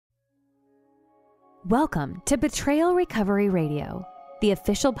Welcome to Betrayal Recovery Radio, the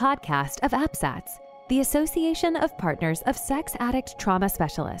official podcast of APSATS, the Association of Partners of Sex Addict Trauma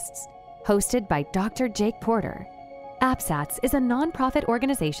Specialists, hosted by Dr. Jake Porter. APSATS is a nonprofit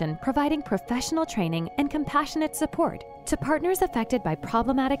organization providing professional training and compassionate support to partners affected by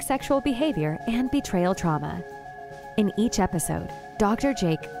problematic sexual behavior and betrayal trauma. In each episode, Dr.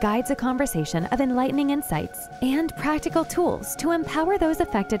 Jake guides a conversation of enlightening insights and practical tools to empower those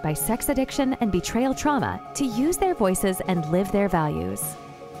affected by sex addiction and betrayal trauma to use their voices and live their values.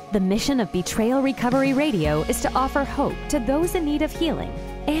 The mission of Betrayal Recovery Radio is to offer hope to those in need of healing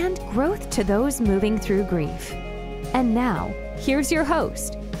and growth to those moving through grief. And now, here's your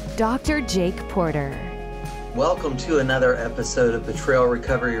host, Dr. Jake Porter. Welcome to another episode of Betrayal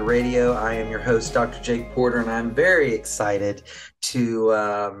Recovery Radio. I am your host, Dr. Jake Porter, and I'm very excited to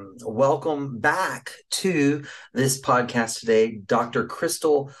welcome back to this podcast today, Dr.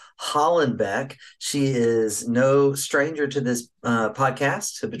 Crystal Hollenbeck. She is no stranger to this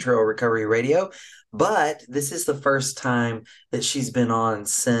podcast, to Betrayal Recovery Radio, but this is the first time that she's been on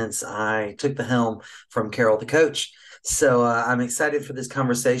since I took the helm from Carol, the coach. So I'm excited for this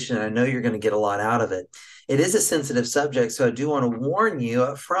conversation. I know you're going to get a lot out of it. It is a sensitive subject, so I do want to warn you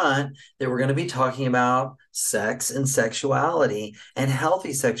up front that we're going to be talking about sex and sexuality and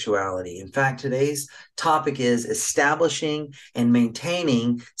healthy sexuality. In fact, today's topic is establishing and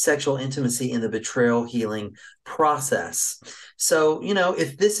maintaining sexual intimacy in the betrayal healing process. So,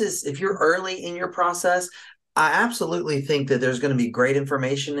 if you're early in your process, I absolutely think that there's going to be great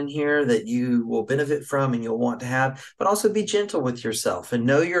information in here that you will benefit from and you'll want to have, but also be gentle with yourself and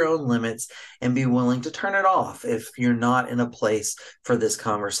know your own limits and be willing to turn it off if you're not in a place for this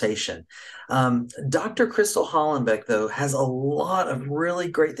conversation. Dr. Crystal Hollenbeck, though, has a lot of really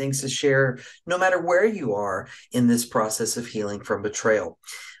great things to share, no matter where you are in this process of healing from betrayal.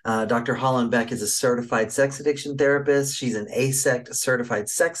 Dr. Hollenbeck is a certified sex addiction therapist. She's an ASSECT Certified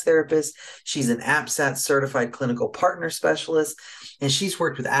Sex Therapist. She's an APSATS Certified Clinical Partner Specialist. And she's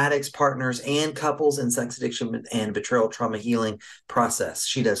worked with addicts, partners, and couples in sex addiction and betrayal trauma healing process.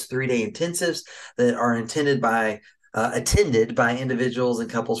 She does 3-day intensives that are attended by individuals and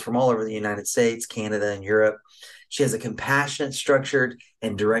couples from all over the United States, Canada, and Europe. She has a compassionate, structured,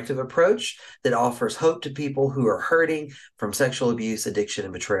 and directive approach that offers hope to people who are hurting from sexual abuse, addiction,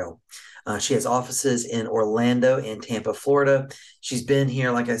 and betrayal. She has offices in Orlando and Tampa, Florida. She's been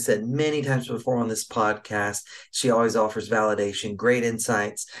here, like I said, many times before on this podcast. She always offers validation, great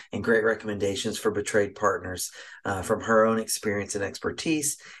insights, and great recommendations for betrayed partners from her own experience and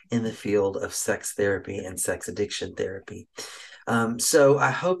expertise in the field of sex therapy and sex addiction therapy. So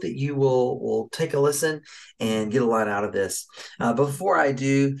I hope that you will take a listen and get a lot out of this. Before I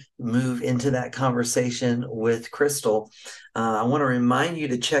do move into that conversation with Crystal, I want to remind you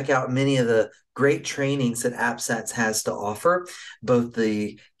to check out many of the great trainings that APSATS has to offer, both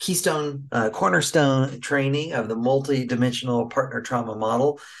the cornerstone training of the multidimensional partner trauma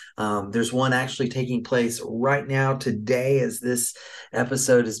model. There's one actually taking place right now today as this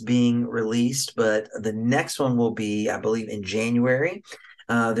episode is being released, but the next one will be, I believe, in January.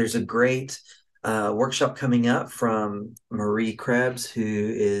 There's a great workshop coming up from Marie Krebs, who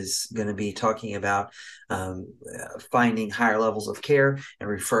is going to be talking about finding higher levels of care and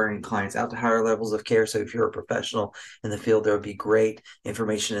referring clients out to higher levels of care. So if you're a professional in the field, there will be great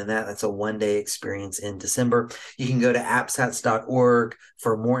information in that. That's a one-day experience in December. You can go to APSATS.org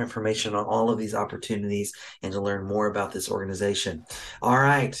for more information on all of these opportunities and to learn more about this organization. All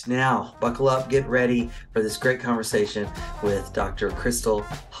right, now buckle up, get ready for this great conversation with Dr. Crystal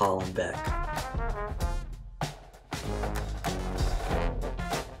Hollenbeck.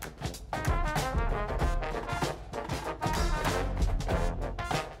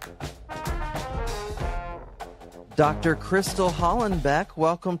 Dr. Crystal Hollenbeck,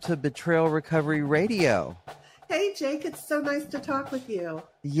 welcome to Betrayal Recovery Radio. Hey, Jake, it's so nice to talk with you.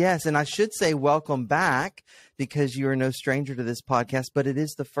 Yes, and I should say welcome back because you are no stranger to this podcast, but it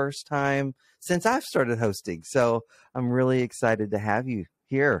is the first time since I've started hosting. So I'm really excited to have you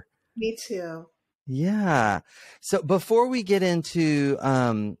here. Me too. Yeah. So before we get into,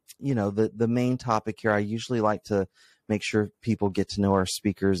 the main topic here, I usually like to make sure people get to know our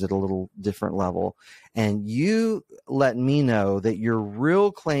speakers at a little different level. And you let me know that your real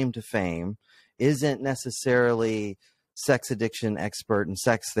claim to fame isn't necessarily sex addiction expert and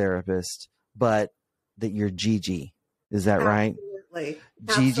sex therapist, but that you're Gigi. Is that right? Absolutely.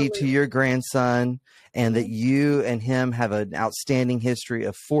 Gigi to your grandson, and that you and him have an outstanding history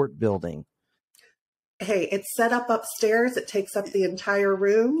of fort building. Hey, it's set up upstairs. It takes up the entire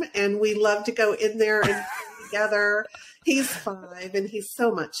room, and we love to go in there and together. He's 5 and he's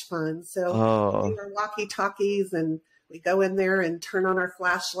so much fun. So we are walkie-talkies and we go in there and turn on our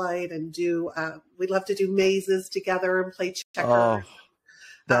flashlight and we love to do mazes together and play checkers. Oh,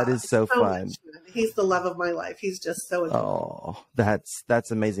 that is so fun. Much fun. He's the love of my life. He's just so adorable. Oh,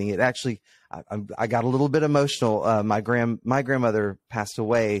 that's amazing. It actually, I got a little bit emotional. My grandmother passed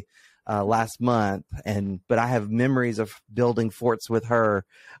away last month, but I have memories of building forts with her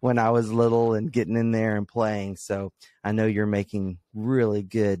when I was little and getting in there and playing. So I know you're making really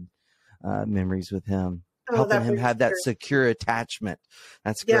good memories with him, helping him have that secure attachment.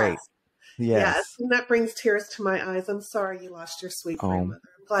 That's great. Yes. And that brings tears to my eyes. I'm sorry you lost your sweet grandmother.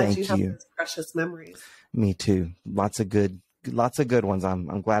 I'm glad you have those precious memories. Me too. Lots of good ones.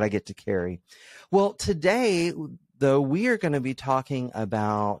 I'm glad I get to carry. Well, today, though, we are going to be talking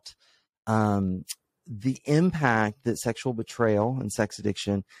about the impact that sexual betrayal and sex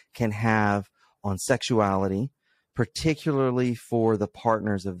addiction can have on sexuality, particularly for the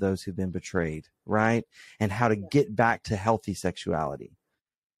partners of those who've been betrayed, right? And how to get back to healthy sexuality.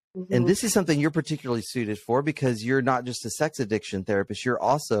 Mm-hmm. And this is something you're particularly suited for because you're not just a sex addiction therapist, you're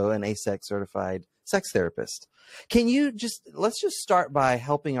also an ASSECT Certified Sex Therapist. Let's just start by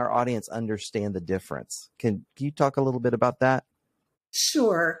helping our audience understand the difference. Can you talk a little bit about that?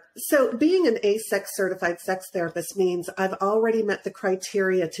 Sure. So being an ASSECT Certified Sex Therapist means I've already met the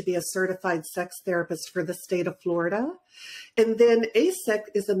criteria to be a certified sex therapist for the state of Florida. And then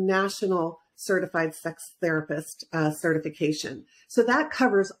ASSECT is a national certified sex therapist certification. So that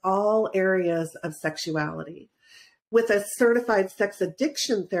covers all areas of sexuality. With a certified sex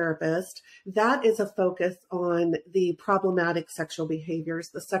addiction therapist, that is a focus on the problematic sexual behaviors,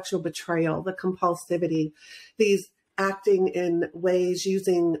 the sexual betrayal, the compulsivity, these acting in ways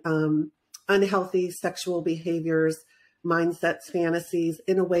using unhealthy sexual behaviors, mindsets, fantasies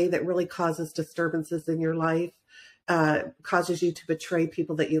in a way that really causes disturbances in your life, causes you to betray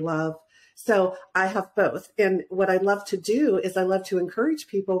people that you love. So I have both. And what I love to do is I love to encourage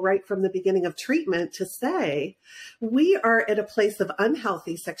people right from the beginning of treatment to say, we are at a place of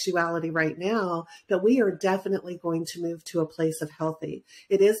unhealthy sexuality right now, but we are definitely going to move to a place of healthy.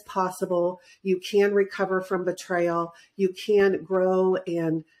 It is possible. You can recover from betrayal. You can grow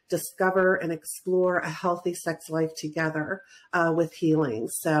and discover and explore a healthy sex life together with healing.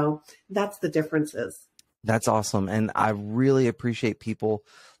 So that's the differences. That's awesome. And I really appreciate people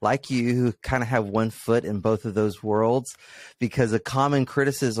like you who kind of have one foot in both of those worlds, because a common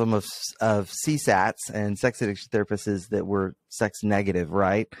criticism of CSATs and sex addiction therapists is that we're sex negative,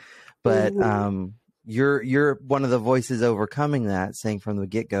 right? But you're one of the voices overcoming that, saying from the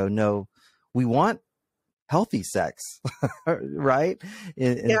get-go, no, we want healthy sex, right?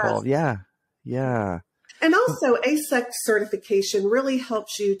 Involved. Yeah. And also ASSECT certification really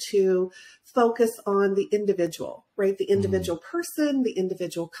helps you to focus on the individual, right? The individual person, the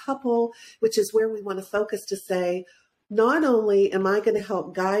individual couple, which is where we want to focus to say, not only am I going to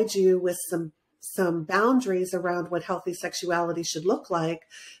help guide you with some boundaries around what healthy sexuality should look like,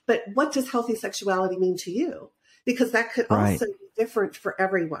 but what does healthy sexuality mean to you? Because that could also be different for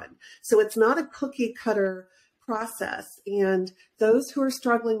everyone. So it's not a cookie cutter process. And those who are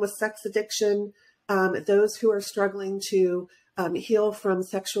struggling with sex addiction, those who are struggling to heal from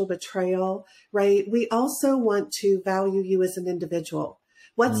sexual betrayal, right? We also want to value you as an individual.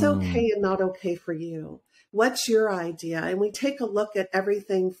 What's okay and not okay for you? What's your idea? And we take a look at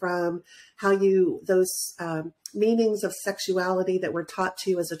everything from how those meanings of sexuality that were taught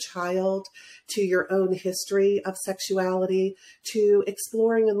to you as a child, to your own history of sexuality, to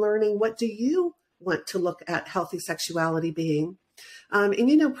exploring and learning, what do you want to look at healthy sexuality being?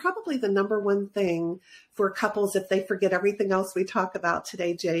 And probably the number one thing for couples, if they forget everything else we talk about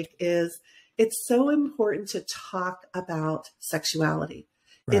today, Jake, is it's so important to talk about sexuality.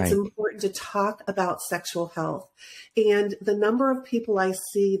 Right. It's important to talk about sexual health. And the number of people I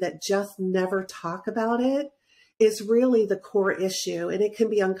see that just never talk about it is really the core issue. And it can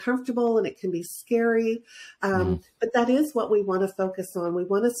be uncomfortable and it can be scary. But that is what we want to focus on. We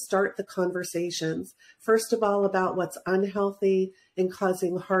want to start the conversations, first of all, about what's unhealthy and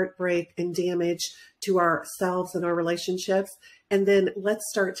causing heartbreak and damage to ourselves and our relationships. And then let's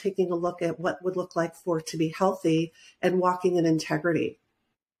start taking a look at what would look like for it to be healthy and walking in integrity.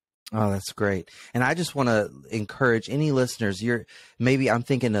 Oh, that's great. And I just want to encourage any listeners, I'm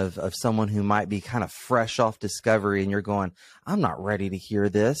thinking of someone who might be kind of fresh off discovery and you're going, I'm not ready to hear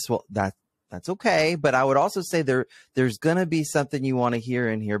this. Well, that's okay. But I would also say there's going to be something you want to hear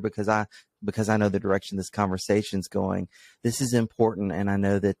in here because I know the direction this conversation's going. This is important. And I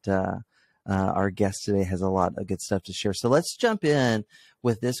know that our guest today has a lot of good stuff to share. So let's jump in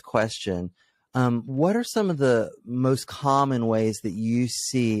with this question. What are some of the most common ways that you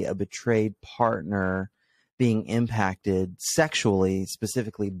see a betrayed partner being impacted sexually,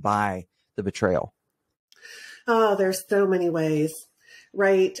 specifically by the betrayal? Oh, there's so many ways,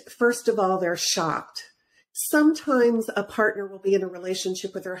 right? First of all, they're shocked. Sometimes a partner will be in a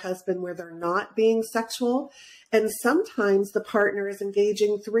relationship with their husband where they're not being sexual. And sometimes the partner is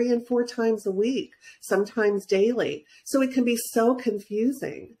engaging 3 and 4 times a week, sometimes daily. So it can be so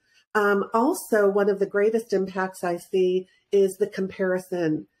confusing. Also, one of the greatest impacts I see is the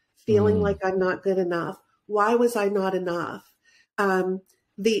comparison, feeling like I'm not good enough. Why was I not enough?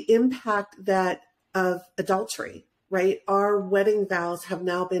 The impact of adultery, right? Our wedding vows have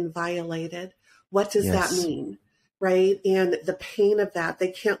now been violated. What does that mean, right? And the pain of that. They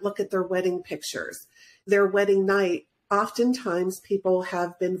can't look at their wedding pictures. Their wedding night, oftentimes people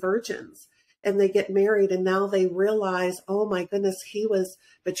have been virgins and they get married and now they realize, oh my goodness, he was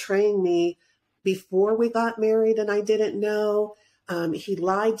betraying me before we got married and I didn't know. He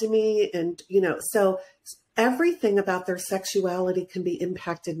lied to me. And, so everything about their sexuality can be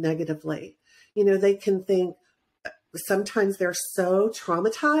impacted negatively. They can think sometimes they're so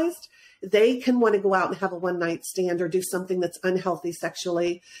traumatized, they can want to go out and have a one night stand or do something that's unhealthy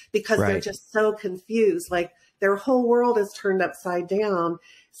sexually because they're just so confused. Like their whole world is turned upside down.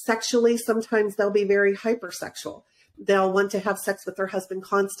 Sexually, sometimes they'll be very hypersexual. They'll want to have sex with their husband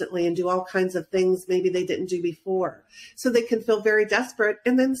constantly and do all kinds of things maybe they didn't do before. So they can feel very desperate.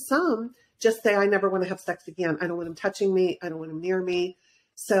 And then some just say, I never want to have sex again. I don't want him touching me. I don't want him near me.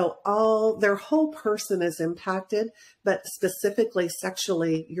 So their whole person is impacted, but specifically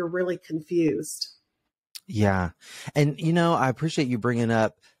sexually, you're really confused. Yeah. And, I appreciate you bringing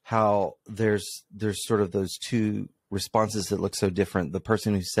up how there's sort of those two responses that look so different. The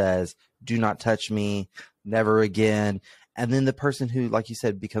person who says, do not touch me, never again. And then the person who, like you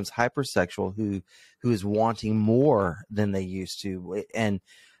said, becomes hypersexual, who is wanting more than they used to. And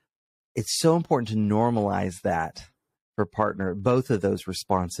it's so important to normalize that for partner, both of those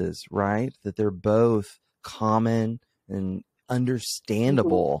responses, right? That they're both common and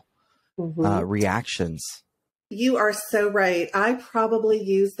understandable reactions. You are so right. I probably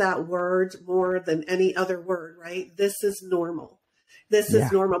use that word more than any other word, right? This is normal. This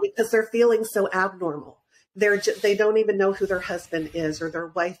is normal because they're feeling so abnormal. They don't even know who their husband is or their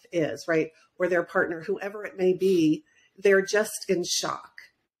wife is, right? Or their partner, whoever it may be. They're just in shock.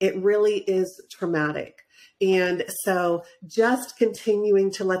 It really is traumatic. And so just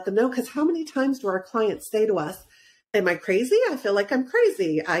continuing to let them know, because how many times do our clients say to us, am I crazy? I feel like I'm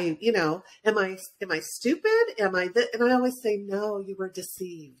crazy. Am I stupid? And I always say, no, you were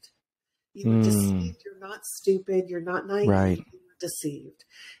deceived. You were deceived. You're not stupid. You're not naive. Right. You were deceived.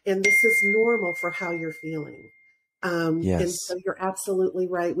 And this is normal for how you're feeling. And so you're absolutely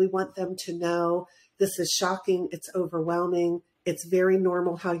right. We want them to know this is shocking. It's overwhelming. It's very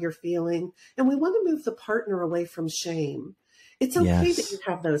normal how you're feeling. And we want to move the partner away from shame. It's okay that you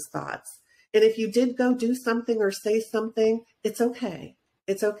have those thoughts. And if you did go do something or say something, it's okay.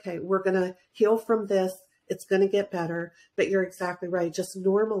 It's okay. We're going to heal from this. It's going to get better. But you're exactly right. Just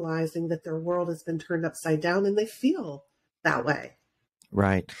normalizing that their world has been turned upside down and they feel that way.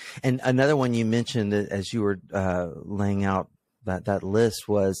 Right. And another one you mentioned as you were laying out that list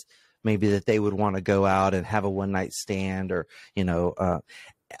was maybe that they would want to go out and have a one night stand or,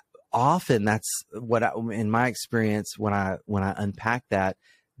 often that's what in my experience, when I unpack that,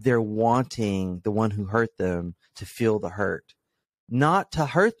 they're wanting the one who hurt them to feel the hurt, not to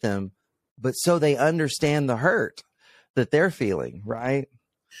hurt them, but so they understand the hurt that they're feeling. Right.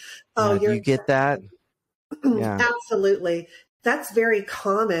 Oh, you get that? Yeah. Absolutely. That's very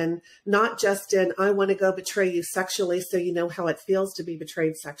common, not just in, I want to go betray you sexually so you know how it feels to be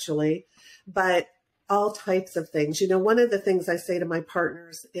betrayed sexually, but all types of things. One of the things I say to my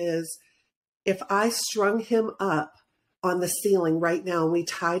partners is, if I strung him up on the ceiling right now and we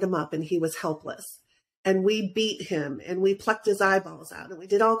tied him up and he was helpless and we beat him and we plucked his eyeballs out and we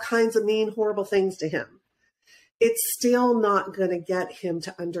did all kinds of mean, horrible things to him, it's still not going to get him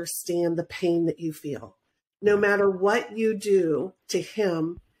to understand the pain that you feel. No matter what you do to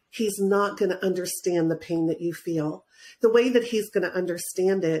him, he's not going to understand the pain that you feel. The way that he's going to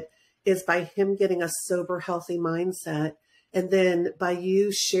understand it is by him getting a sober, healthy mindset, and then by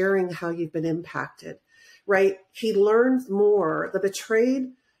you sharing how you've been impacted, right? He learns more. The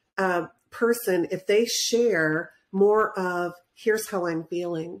betrayed person, if they share more of, here's how I'm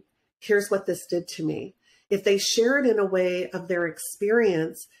feeling, here's what this did to me. If they share it in a way of their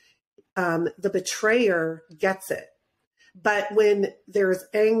experience, the betrayer gets it. But when there's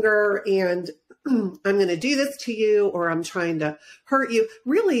anger and I'm going to do this to you, or I'm trying to hurt you,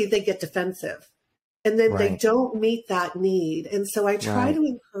 really they get defensive. And then they don't meet that need. And so I try to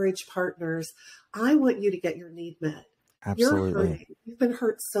encourage partners. I want you to get your need met. Absolutely. You're hurting. You've been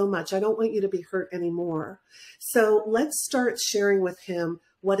hurt so much. I don't want you to be hurt anymore. So let's start sharing with him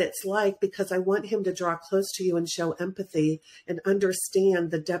what it's like, because I want him to draw close to you and show empathy and understand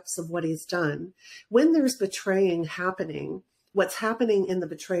the depths of what he's done. When there's betraying happening, what's happening in the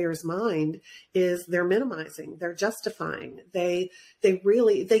betrayer's mind is they're minimizing, they're justifying. They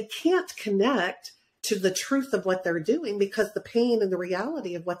can't connect to the truth of what they're doing, because the pain and the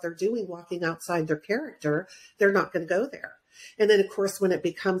reality of what they're doing, walking outside their character, they're not going to go there. And then, of course, when it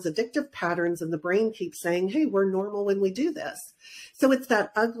becomes addictive patterns and the brain keeps saying, hey, we're normal when we do this. So it's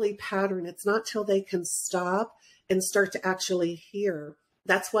that ugly pattern. It's not till they can stop and start to actually hear.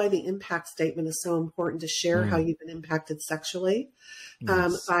 That's why the impact statement is so important, to share how you've been impacted sexually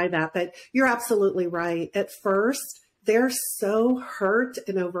by that. But you're absolutely right. At first, they're so hurt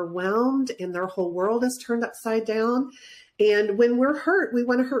and overwhelmed, and their whole world is turned upside down. And when we're hurt, we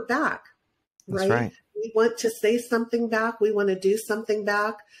want to hurt back, right? We want to say something back. We want to do something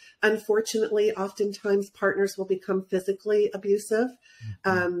back. Unfortunately, oftentimes partners will become physically abusive,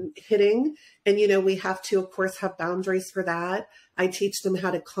 hitting. And, we have to, of course, have boundaries for that. I teach them how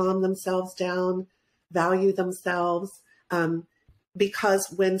to calm themselves down, value themselves.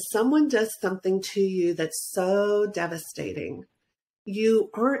 Because when someone does something to you that's so devastating, you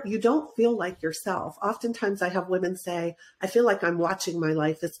don't feel like yourself. Oftentimes I have women say, I feel like I'm watching my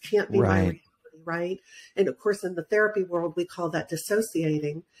life. This can't be my reality, right? And of course, in the therapy world, we call that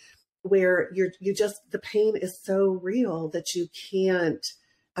dissociating, where the pain is so real that you can't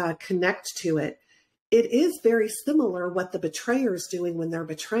connect to it. It is very similar what the betrayer is doing when they're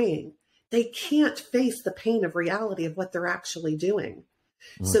betraying. They can't face the pain of reality of what they're actually doing.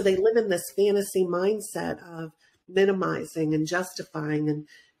 So they live in this fantasy mindset of minimizing and justifying. And,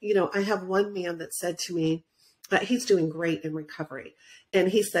 I have one man that said to me, he's doing great in recovery. And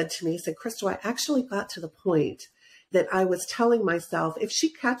he said, Crystal, I actually got to the point that I was telling myself, if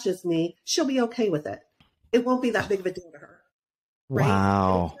she catches me, she'll be okay with it. It won't be that big of a deal to her. Right?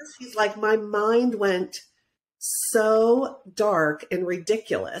 Wow. He's like, my mind went so dark and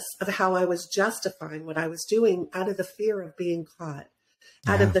ridiculous of how I was justifying what I was doing out of the fear of being caught,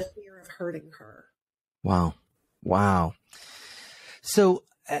 out of the fear of hurting her. Wow. So,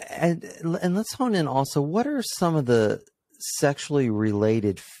 and let's hone in also, what are some of the sexually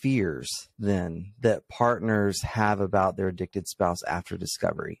related fears then that partners have about their addicted spouse after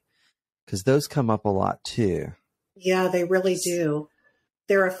discovery? Because those come up a lot too. Yeah, they really do.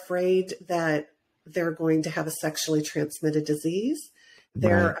 They're afraid that they're going to have a sexually transmitted disease.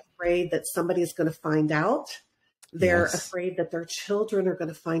 They're afraid that somebody's going to find out. They're afraid that their children are going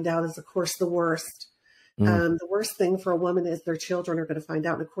to find out, is of course the worst. The worst thing for a woman is their children are going to find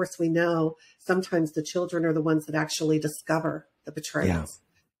out. And of course we know sometimes the children are the ones that actually discover the betrayals,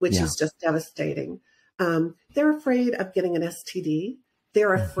 which is just devastating. They're afraid of getting an STD.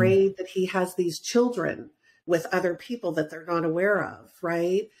 They're afraid that he has these children with other people that they're not aware of,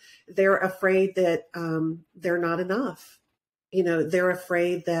 right? They're afraid that they're not enough. They're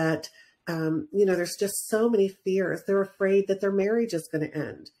afraid that, there's just so many fears. They're afraid that their marriage is going to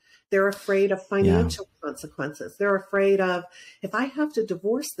end. They're afraid of financial consequences. They're afraid of, if I have to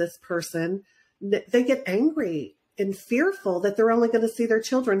divorce this person, they get angry and fearful that they're only going to see their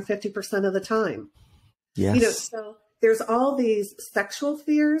children 50% of the time. So there's all these sexual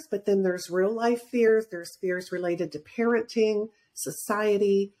fears, but then there's real life fears. There's fears related to parenting,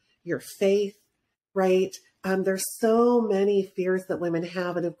 society, your faith, right? There's so many fears that women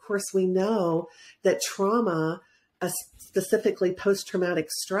have. And of course, we know that trauma, specifically post-traumatic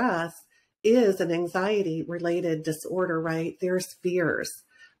stress, is an anxiety-related disorder, right? There's fears.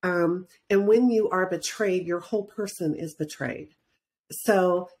 And when you are betrayed, your whole person is betrayed.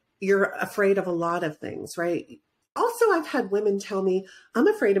 So you're afraid of a lot of things, right? Also, I've had women tell me, I'm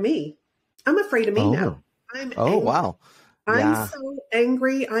afraid of me. I'm afraid of me now. I'm angry. Wow. I'm so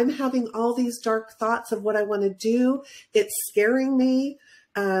angry. I'm having all these dark thoughts of what I want to do. It's scaring me.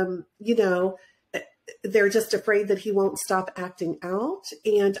 They're just afraid that he won't stop acting out.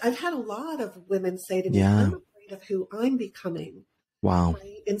 And I've had a lot of women say to me, I'm afraid of who I'm becoming. Wow.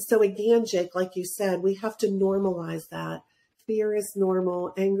 Right? And so again, Jake, like you said, we have to normalize that. Fear is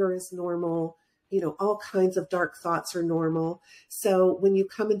normal. Anger is normal. All kinds of dark thoughts are normal. So when you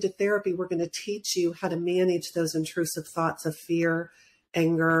come into therapy, we're going to teach you how to manage those intrusive thoughts of fear,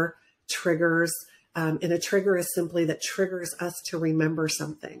 anger, triggers, And a trigger is simply that triggers us to remember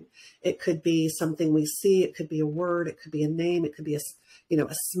something. It could be something we see. It could be a word. It could be a name. It could be a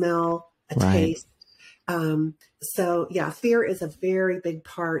smell, a taste. So yeah, fear is a very big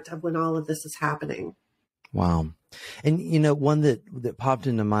part of when all of this is happening. Wow. And, one that popped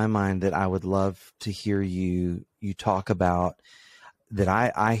into my mind that I would love to hear you talk about, that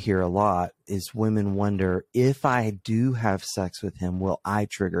I hear a lot, is women wonder, if I do have sex with him, will I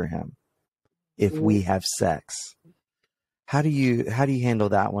trigger him if we have sex? How do you handle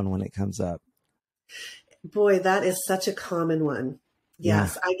that one when it comes up? Boy, that is such a common one.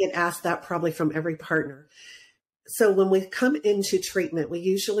 Yes, I get asked that probably from every partner. So when we come into treatment, we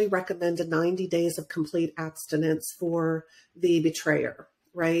usually recommend 90 days of complete abstinence for the betrayer,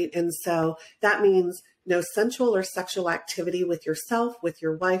 right? And so that means no sensual or sexual activity with yourself, with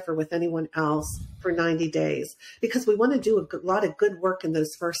your wife, or with anyone else for 90 days, because we want to do a lot of good work in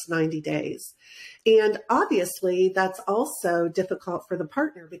those first 90 days. And obviously, that's also difficult for the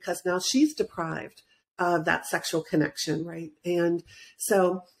partner because now she's deprived of that sexual connection, right? And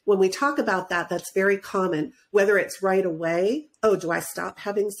so when we talk about that, that's very common, whether it's right away, oh, do I stop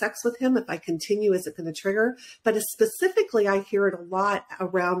having sex with him? If I continue, is it going to trigger? But specifically, I hear it a lot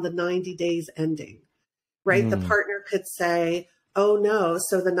around the 90 days ending, right? The partner could say, oh no,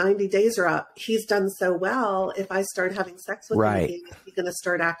 so the 90 days are up. He's done so well. If I start having sex with him again, is he going to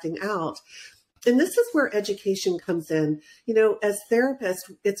start acting out? And this is where education comes in. As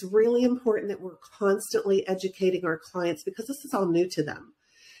therapists, it's really important that we're constantly educating our clients because this is all new to them.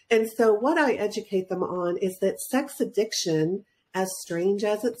 And so what I educate them on is that sex addiction, as strange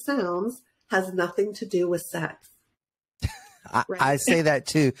as it sounds, has nothing to do with sex. Right? I say that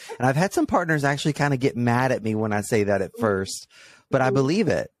too. And I've had some partners actually kind of get mad at me when I say that at first, but I believe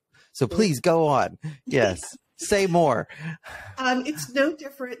it. So please go on. Yes. Say more. It's no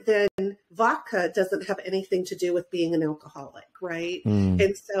different than vodka doesn't have anything to do with being an alcoholic, right?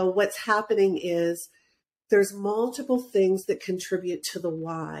 And so what's happening is there's multiple things that contribute to the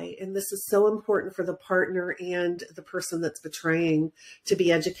why. And this is so important for the partner and the person that's betraying to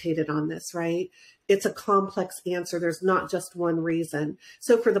be educated on this, right? It's a complex answer. There's not just one reason.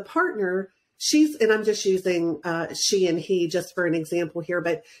 So for the partner, and I'm just using she and he just for an example here,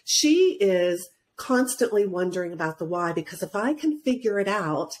 but she is constantly wondering about the why, because if I can figure it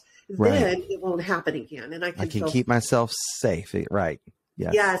out, then it won't happen again. And I can keep myself safe. Right.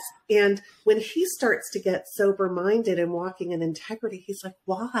 Yes. Yes. And when he starts to get sober minded and walking in integrity, he's like,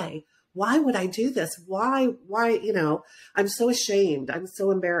 why? Why would I do this? Why, I'm so ashamed. I'm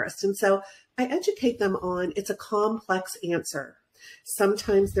so embarrassed. And so I educate them on, it's a complex answer.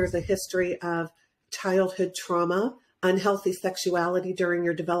 Sometimes there's a history of childhood trauma, unhealthy sexuality during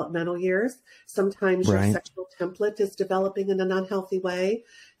your developmental years. Sometimes your sexual template is developing in an unhealthy way.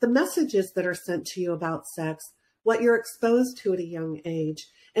 The messages that are sent to you about sex, what you're exposed to at a young age.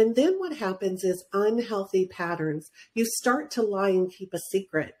 And then what happens is unhealthy patterns. You start to lie and keep a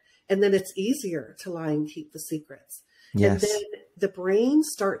secret, and then it's easier to lie and keep the secrets. Yes. And then the brain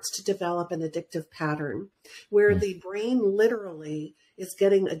starts to develop an addictive pattern where the brain literally is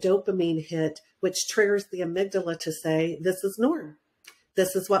getting a dopamine hit, which triggers the amygdala to say, this is norm.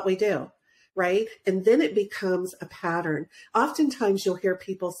 This is what we do, right? And then it becomes a pattern. Oftentimes you'll hear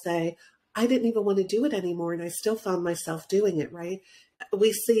people say, I didn't even want to do it anymore, and I still found myself doing it, right?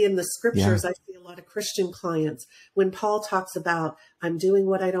 We see in the scriptures, I see a lot of Christian clients, when Paul talks about, I'm doing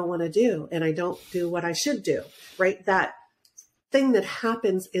what I don't want to do, and I don't do what I should do, right? That thing that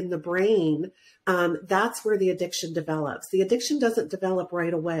happens in the brain, that's where the addiction develops. The addiction doesn't develop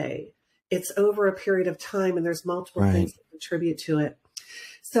right away. It's over a period of time, and there's multiple things that contribute to it.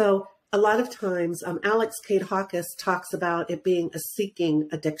 So a lot of times, Alex Cade Hawkes talks about it being a seeking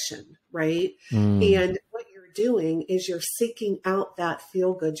addiction, right? And what you're doing is you're seeking out that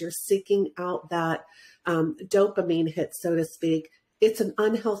feel good. You're seeking out that dopamine hit, so to speak. It's an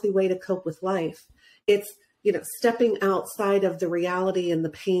unhealthy way to cope with life. It's, stepping outside of the reality and the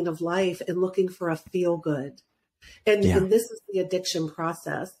pain of life and looking for a feel good. And this is the addiction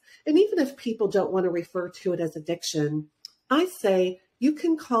process. And even if people don't want to refer to it as addiction, I say you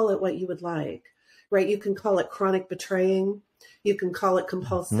can call it what you would like, right? You can call it chronic betraying. You can call it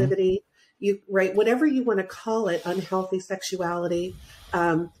compulsivity. Whatever you want to call it, unhealthy sexuality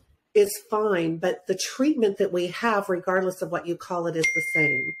is fine. But the treatment that we have, regardless of what you call it, is the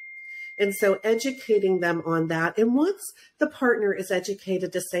same. And so educating them on that. And once the partner is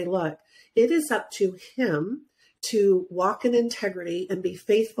educated to say, look, it is up to him to walk in integrity and be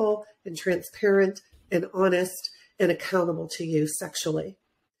faithful and transparent and honest and accountable to you sexually.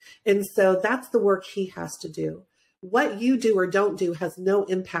 And so that's the work he has to do. What you do or don't do has no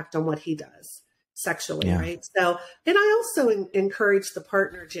impact on what he does. sexually, right? So, and I also encourage the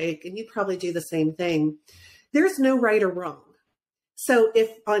partner, Jake, and you probably do the same thing. There's no right or wrong. So if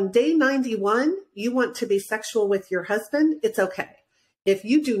on day 91, you want to be sexual with your husband, it's okay. If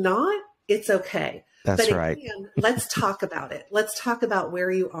you do not, it's okay. That's but right. Again, let's talk about it. Let's talk about where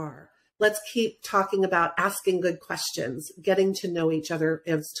you are. Let's keep talking about asking good questions, getting to know each other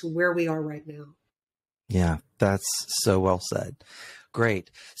as to where we are right now. Yeah, that's so well said.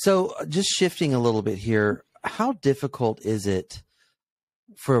 Great. So just shifting a little bit here, how difficult is it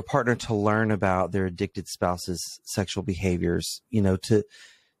for a partner to learn about their addicted spouse's sexual behaviors, to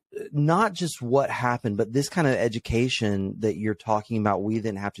not just what happened, but this kind of education that you're talking about, we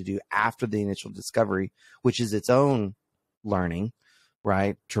then have to do after the initial discovery, which is its own learning,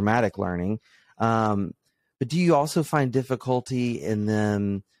 right? Traumatic learning. But do you also find difficulty in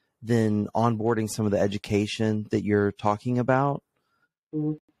them then onboarding some of the education that you're talking about?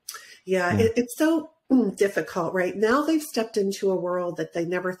 Yeah. It's so difficult, right? Now they've stepped into a world that they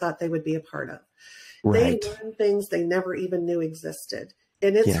never thought they would be a part of. Right. They learn things they never even knew existed.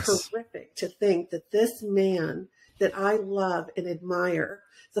 And it's horrific to think that this man that I love and admire,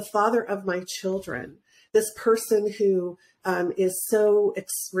 the father of my children, this person who is so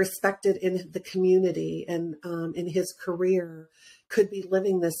respected in the community and in his career, could be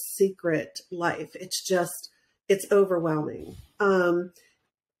living this secret life. It's overwhelming.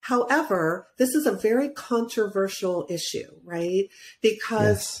 However, this is a very controversial issue, right?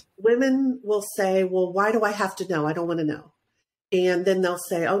 Because women will say, well, why do I have to know? I don't want to know. And then they'll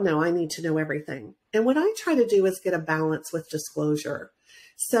say, oh, no, I need to know everything. And what I try to do is get a balance with disclosure.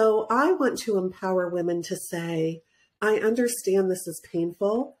 So I want to empower women to say, I understand this is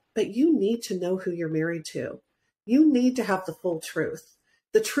painful, but you need to know who you're married to. You need to have the full truth.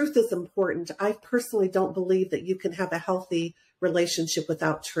 The truth is important. I personally don't believe that you can have a healthy relationship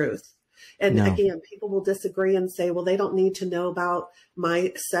without truth. And again, people will disagree and say, well, they don't need to know about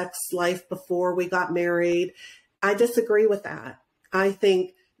my sex life before we got married. I disagree with that. I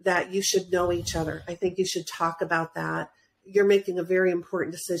think that you should know each other. I think you should talk about that. You're making a very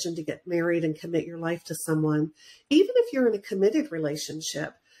important decision to get married and commit your life to someone. Even if you're in a committed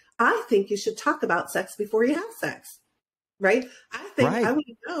relationship, I think you should talk about sex before you have sex, right? I think I want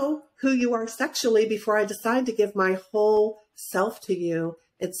to know who you are sexually before I decide to give my whole self to you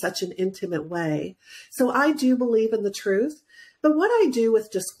in such an intimate way. So I do believe in the truth. But what I do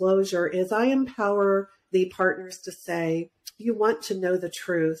with disclosure is I empower the partners to say, you want to know the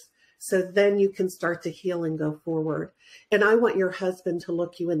truth, so then you can start to heal and go forward. And I want your husband to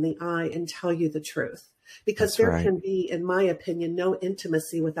look you in the eye and tell you the truth, because there can be, in my opinion, no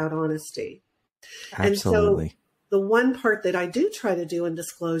intimacy without honesty. Absolutely. And so the one part that I do try to do in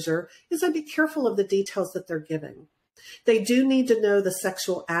disclosure is I be careful of the details that they're giving. They do need to know the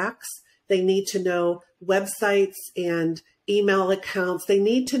sexual acts. They need to know websites and email accounts. They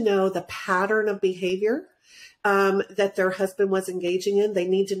need to know the pattern of behavior that their husband was engaging in. They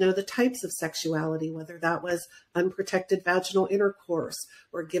need to know the types of sexuality, whether that was unprotected vaginal intercourse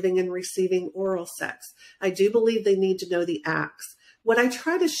or giving and receiving oral sex. I do believe they need to know the acts. What I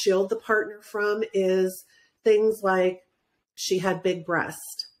try to shield the partner from is things like she had big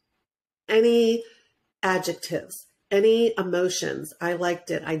breasts, any adjectives, any emotions. I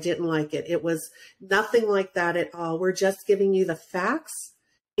liked it. I didn't like it. It was nothing like that at all. We're just giving you the facts.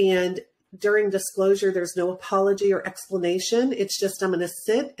 And during disclosure, there's no apology or explanation. It's just, I'm going to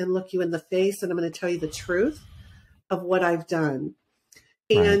sit and look you in the face and I'm going to tell you the truth of what I've done.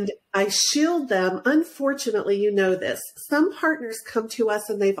 And I shield them. Unfortunately, you know this. Some partners come to us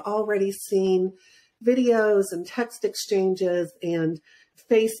and they've already seen videos and text exchanges and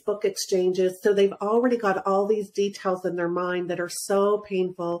Facebook exchanges. So they've already got all these details in their mind that are so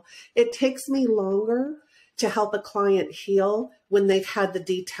painful. It takes me longer to help a client heal when they've had the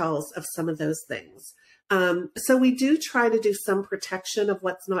details of some of those things. So we do try to do some protection of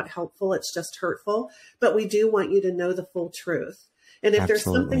what's not helpful. It's just hurtful, but we do want you to know the full truth. And if there's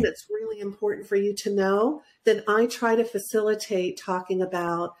something that's really important for you to know, then I try to facilitate talking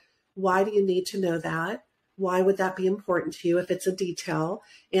about, why do you need to know that? Why would that be important to you if it's a detail?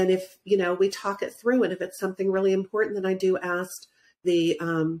 And if, we talk it through, and if it's something really important, then I do ask the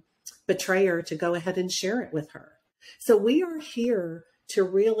betrayer to go ahead and share it with her. So we are here to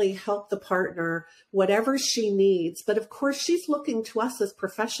really help the partner, whatever she needs. But of course, she's looking to us as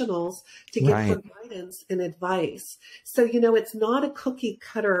professionals to give her guidance and advice. So, it's not a cookie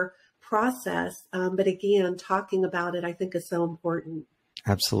cutter process. But again, talking about it, I think, is so important.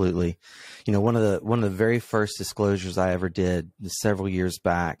 Absolutely. One of the very first disclosures I ever did several years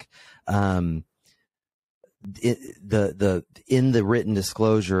back, in the written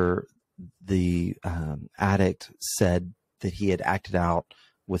disclosure, the addict said that he had acted out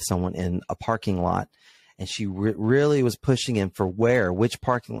with someone in a parking lot, and she really was pushing him for which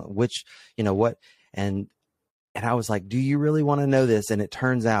parking lot, which, what, and I was like, do you really want to know this? And it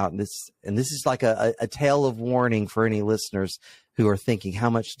turns out, this is like a tale of warning for any listeners who are thinking, how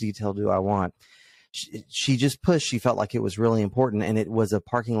much detail do I want? She just pushed. She felt like it was really important, and it was a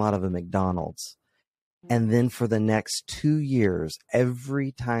parking lot of a McDonald's. And then for the next 2 years,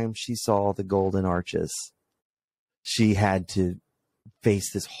 every time she saw the golden arches, she had to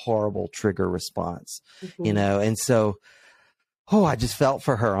face this horrible trigger response, and so, I just felt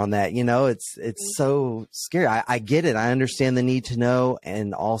for her on that. It's so scary. I get it. I understand the need to know,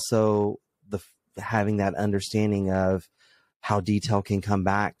 and also having that understanding of how detail can come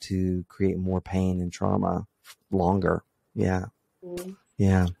back to create more pain and trauma longer. Yeah. Mm-hmm.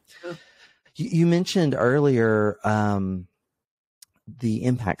 Yeah. You mentioned earlier the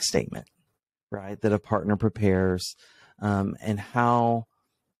impact statement, right, that a partner prepares, and how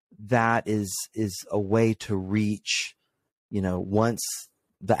that is a way to reach, once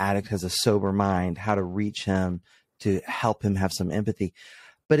the addict has a sober mind, how to reach him to help him have some empathy.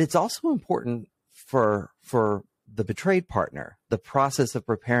 But it's also important for the betrayed partner, the process of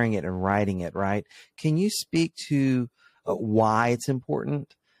preparing it and writing it, right? Can you speak to why it's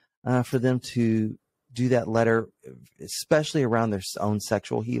important for them to do that letter, especially around their own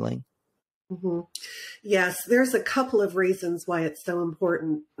sexual healing? Mm-hmm. Yes, there's a couple of reasons why it's so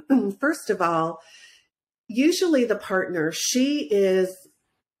important. First of all, usually the partner, she is,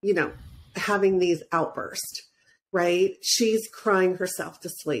 having these outbursts, right? She's crying herself to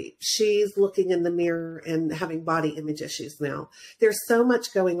sleep. She's looking in the mirror and having body image issues now. There's so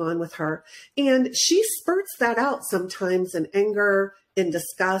much going on with her. And she spurts that out sometimes in anger, in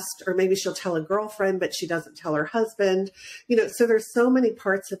disgust, or maybe she'll tell a girlfriend, but she doesn't tell her husband. So there's so many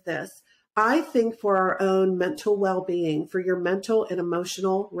parts of this. I think for our own mental well-being, for your mental and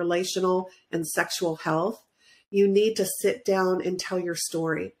emotional, relational, and sexual health, you need to sit down and tell your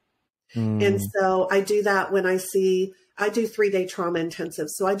story. And so I do that when I do 3-day trauma intensive.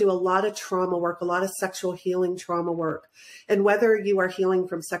 So I do a lot of trauma work, a lot of sexual healing trauma work. And whether you are healing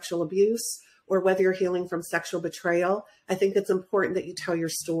from sexual abuse or whether you're healing from sexual betrayal, I think it's important that you tell your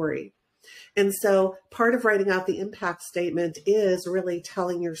story. And so part of writing out the impact statement is really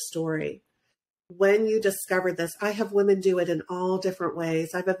telling your story. When you discover this, I have women do it in all different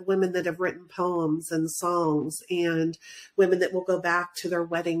ways. I've had women that have written poems and songs, and women that will go back to their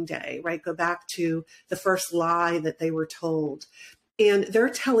wedding day, right? Go back to the first lie that they were told. And they're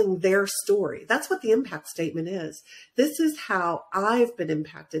telling their story. That's what the impact statement is. This is how I've been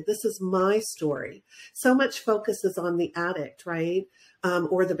impacted. This is my story. So much focus is on the addict, right?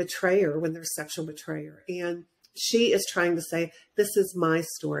 Or the betrayer when they're sexual betrayer. And she is trying to say, this is my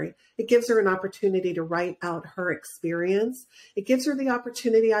story. It gives her an opportunity to write out her experience. It gives her the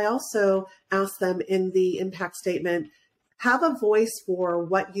opportunity. I also ask them in the impact statement, have a voice for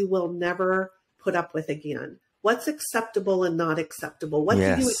what you will never put up with again. What's acceptable and not acceptable? What do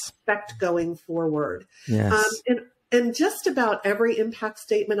you expect going forward? Yes. And just about every impact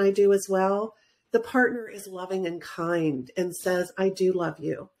statement I do as well, the partner is loving and kind and says, I do love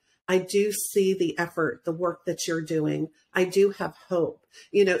you. I do see the effort, the work that you're doing. I do have hope,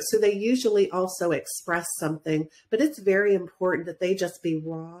 so they usually also express something, but it's very important that they just be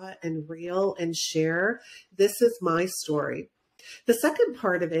raw and real and share. This is my story. The second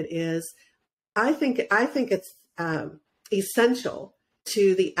part of it is, I think it's essential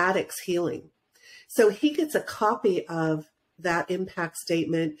to the addict's healing. So he gets a copy of that impact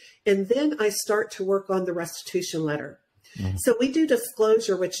statement, and then I start to work on the restitution letter. So we do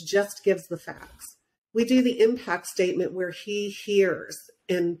disclosure, which just gives the facts. We do the impact statement where he hears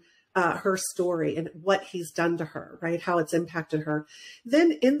in her story and what he's done to her, right? How it's impacted her.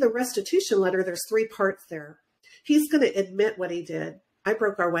 Then in the restitution letter, there's 3 parts there. He's going to admit what he did. I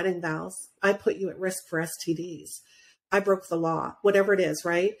broke our wedding vows. I put you at risk for STDs. I broke the law, whatever it is,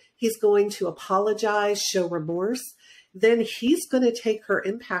 right? He's going to apologize, show remorse. Then he's going to take her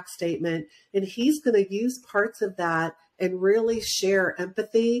impact statement and he's going to use parts of that and really share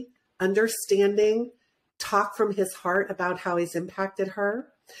empathy, understanding, talk from his heart about how he's impacted her.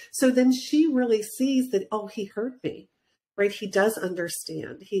 So then she really sees that, oh, he heard me, right? He does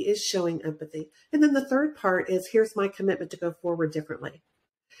understand. He is showing empathy. And then the third part is, here's my commitment to go forward differently.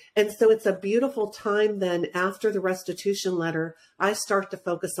 And so it's a beautiful time then after the restitution letter, I start to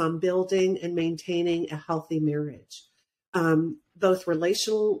focus on building and maintaining a healthy marriage, both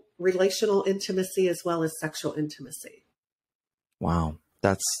relational intimacy as well as sexual intimacy. Wow.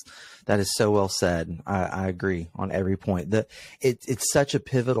 That is so well said. I agree on every point. It's such a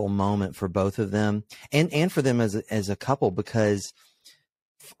pivotal moment for both of them and for them as a couple, because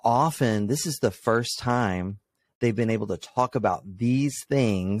often this is the first time they've been able to talk about these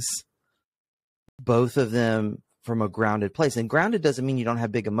things, both of them from a grounded place. And grounded doesn't mean you don't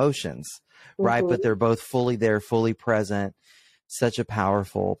have big emotions, right? But they're both fully there, fully present. Such a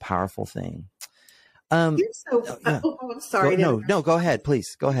powerful, powerful thing. I'm sorry. No, go ahead,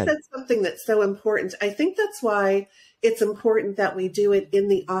 please. Go ahead. That's something that's so important. I think that's why it's important that we do it in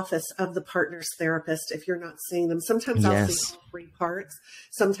the office of the partner's therapist if you're not seeing them. Sometimes I'll see all three parts.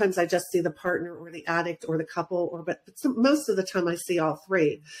 Sometimes I just see the partner or the addict or the couple, but most of the time I see all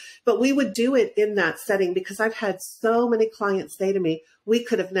three. But we would do it in that setting because I've had so many clients say to me, we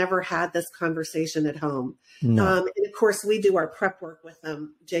could have never had this conversation at home. No. And of course, we do our prep work with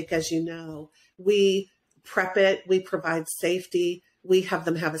them, Jake, as you know. We prep it. We provide safety. We have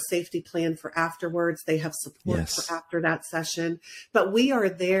them have a safety plan for afterwards. They have support for after that session. But we are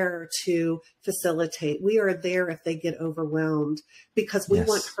there to facilitate. We are there if they get overwhelmed because we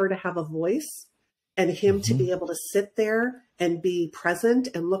want her to have a voice and him to be able to sit there and be present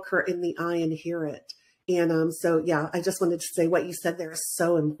and look her in the eye and hear it. And I just wanted to say what you said there is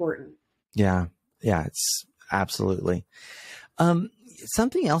so important. Yeah, it's absolutely.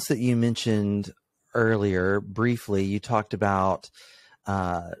 Something else that you mentioned earlier, briefly, you talked about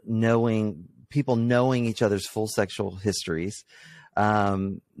knowing each other's full sexual histories,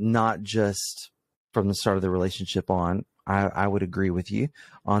 not just from the start of the relationship on. I would agree with you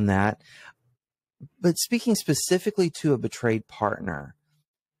on that. But speaking specifically to a betrayed partner,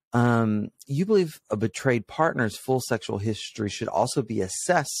 you believe a betrayed partner's full sexual history should also be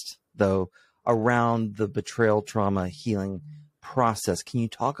assessed, though, around the betrayal trauma healing process. Can you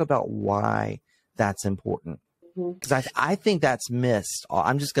talk about why that's important? Because I think that's missed.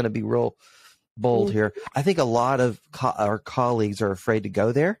 I'm just going to be real bold here. I think a lot of our colleagues are afraid to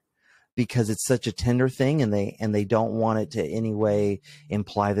go there because it's such a tender thing, and they don't want it to any way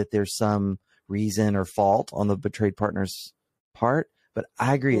imply that there's some reason or fault on the betrayed partner's part. But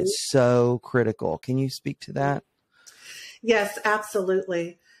I agree, it's so critical. Can you speak to that? Yes,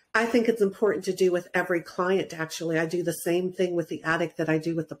 absolutely. I think it's important to do with every client, actually. I do the same thing with the addict that I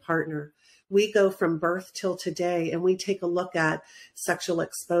do with the partner. We go from birth till today, and we take a look at sexual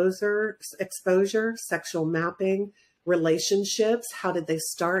exposure, sexual mapping, relationships. How did they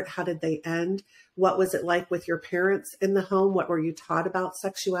start? How did they end? What was it like with your parents in the home? What were you taught about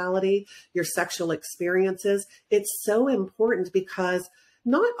sexuality, your sexual experiences? It's so important because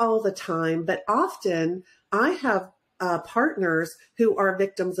not all the time, but often I have partners who are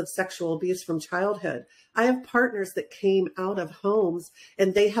victims of sexual abuse from childhood. I have partners that came out of homes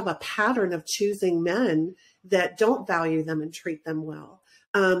and they have a pattern of choosing men that don't value them and treat them well.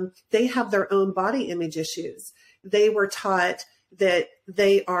 They have their own body image issues. They were taught that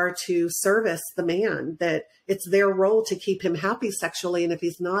they are to service the man, that it's their role to keep him happy sexually, and if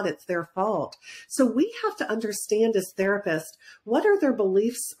he's not, it's their fault. So we have to understand as therapists, what are their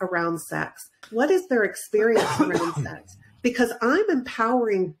beliefs around sex? What is their experience around sex? Because I'm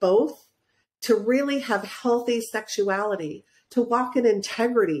empowering both to really have healthy sexuality, to walk in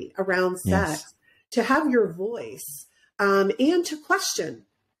integrity around sex, to have your voice, and to question.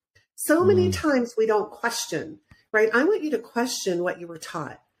 So many times we don't question. Right? I want you to question what you were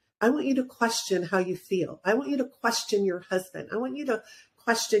taught. I want you to question how you feel. I want you to question your husband. I want you to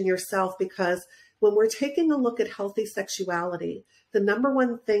question yourself, because when we're taking a look at healthy sexuality, the number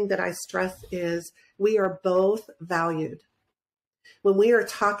one thing that I stress is we are both valued. When we are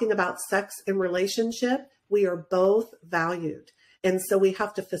talking about sex and relationship, we are both valued. And so we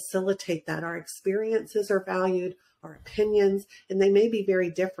have to facilitate that. Our experiences are valued, our opinions, and they may be very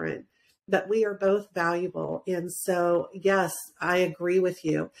different, but we are both valuable. And so, yes, I agree with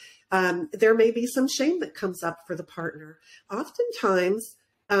you. There may be some shame that comes up for the partner. Oftentimes,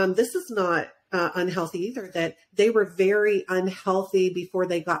 this is not unhealthy either, that they were very unhealthy before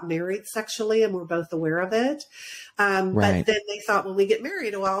they got married sexually, and we're both aware of it. Right. But then they thought, when we get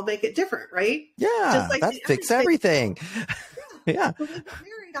married, well, I'll make it different, right? Yeah, just like that fix everything. Yeah. When we get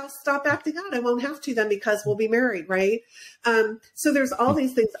married, I'll stop acting out. I won't have to then because we'll be married, right? So there's all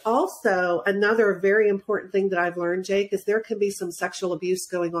these things. Also, another very important thing that I've learned, Jake, is there can be some sexual abuse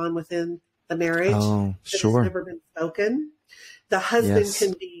going on within the marriage that has never been spoken. The husband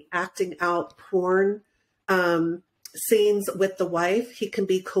can be acting out porn scenes with the wife. He can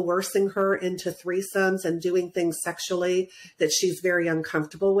be coercing her into threesomes and doing things sexually that she's very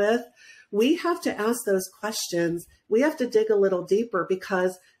uncomfortable with. We have to ask those questions. We have to dig a little deeper,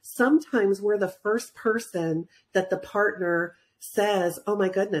 because sometimes we're the first person that the partner says, oh my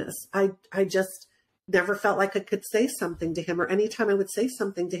goodness, I just never felt like I could say something to him, or anytime I would say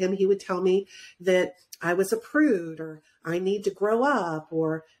something to him, he would tell me that I was a prude, or I need to grow up,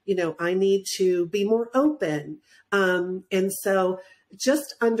 or, I need to be more open. And so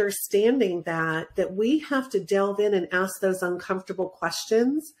just understanding that we have to delve in and ask those uncomfortable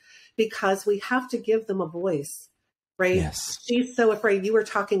questions, because we have to give them a voice, right? Yes. She's so afraid. You were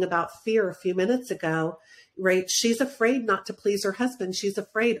talking about fear a few minutes ago, right? She's afraid not to please her husband. She's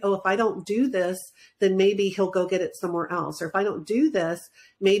afraid, oh, if I don't do this, then maybe he'll go get it somewhere else. Or if I don't do this,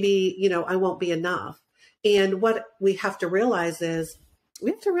 maybe, I won't be enough. And what we have to realize is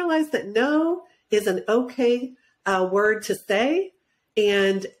that no is an okay word to say.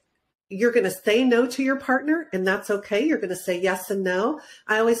 And you're going to say no to your partner, and that's okay. You're going to say yes and no.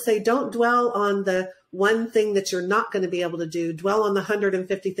 I always say, don't dwell on the one thing that you're not going to be able to do. Dwell on the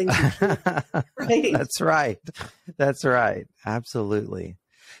 150 things you can. Right? That's right. Absolutely.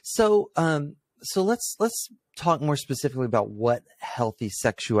 So let's talk more specifically about what healthy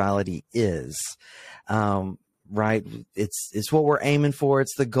sexuality is. Right. It's what we're aiming for.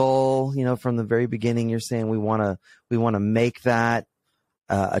 It's the goal, from the very beginning. You're saying we want to make that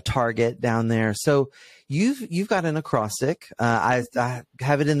a target down there. So you've got an acrostic. I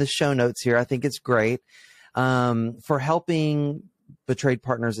have it in the show notes here. I think it's great for helping betrayed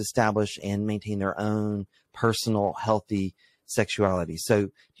partners establish and maintain their own personal healthy sexuality. So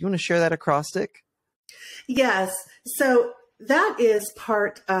do you want to share that acrostic? Yes. So that is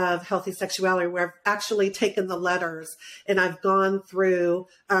part of healthy sexuality, where I've actually taken the letters and I've gone through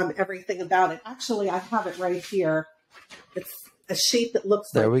everything about it. Actually, I have it right here. It's a sheet that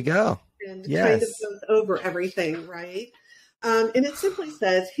looks there like we go. And yes. kind of goes over everything, right? And it simply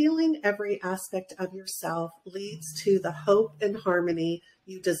says, healing every aspect of yourself leads to the hope and harmony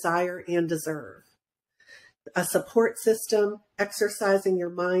you desire and deserve. A support system, exercising your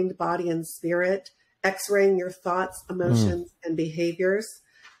mind, body, and spirit, x-raying your thoughts, emotions, and behaviors,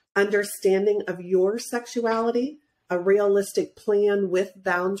 understanding of your sexuality, a realistic plan with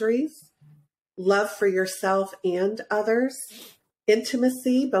boundaries, love for yourself and others,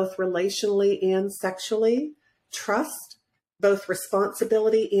 intimacy, both relationally and sexually, trust, both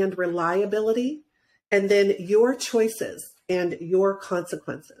responsibility and reliability, and then your choices and your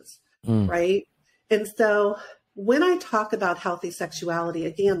consequences, right? And so when I talk about healthy sexuality,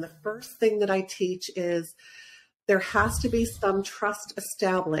 again, the first thing that I teach is there has to be some trust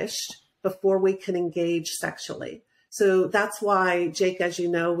established before we can engage sexually. So that's why, Jake, as you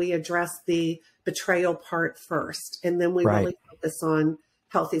know, we address the betrayal part first, and then we really focus on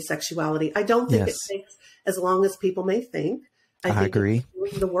healthy sexuality. I don't think it takes as long as people may think. I agree.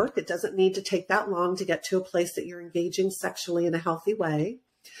 Doing the work, it doesn't need to take that long to get to a place that you're engaging sexually in a healthy way.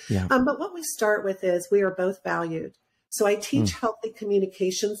 Yeah. But what we start with is we are both valued. So I teach healthy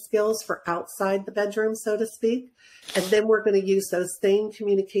communication skills for outside the bedroom, so to speak. And then we're going to use those same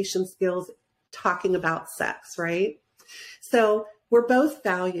communication skills talking about sex, right? So we're both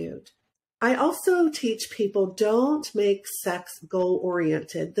valued. I also teach people don't make sex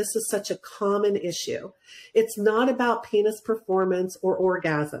goal-oriented. This is such a common issue. It's not about penis performance or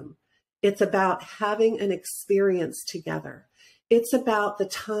orgasm. It's about having an experience together. It's about the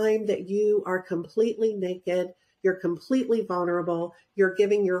time that you are completely naked, you're completely vulnerable, you're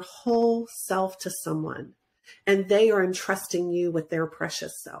giving your whole self to someone, and they are entrusting you with their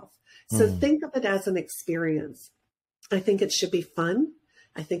precious self. So think of it as an experience. I think it should be fun.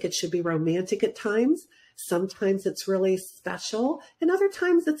 I think it should be romantic at times. Sometimes it's really special, and other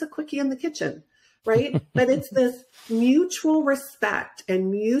times it's a quickie in the kitchen, right? But it's this mutual respect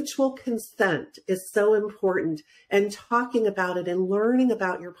and mutual consent is so important, and talking about it and learning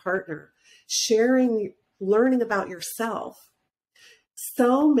about your partner, sharing, learning about yourself.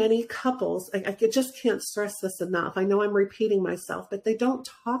 So many couples, I just can't stress this enough. I know I'm repeating myself, but they don't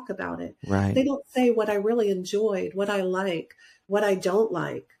talk about it. Right. They don't say what I really enjoyed, what I like, what I don't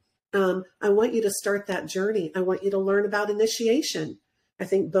like. I want you to start that journey. I want you to learn about initiation. I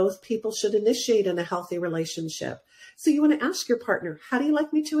think both people should initiate in a healthy relationship. So you want to ask your partner, how do you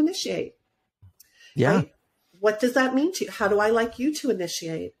like me to initiate? Yeah. Right? What does that mean to you? How do I like you to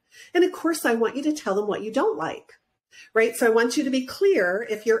initiate? And of course, I want you to tell them what you don't like. Right? So I want you to be clear.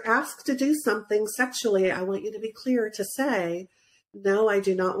 If you're asked to do something sexually, I want you to be clear to say, no, I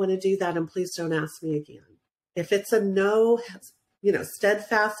do not want to do that. And please don't ask me again. If it's a no,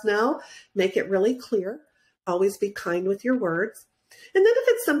 steadfast no, make it really clear. Always be kind with your words. And then if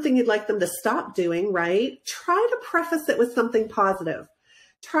it's something you'd like them to stop doing, right, try to preface it with something positive.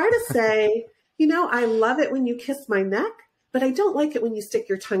 Try to say, I love it when you kiss my neck, but I don't like it when you stick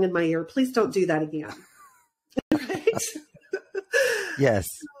your tongue in my ear. Please don't do that again. Right? Yes.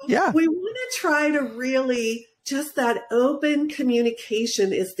 Yeah. We want to try to really just that open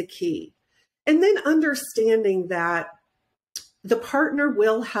communication is the key. And then understanding that the partner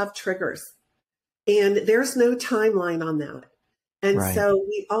will have triggers and there's no timeline on that. And Right. so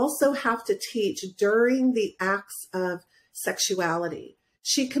we also have to teach during the acts of sexuality.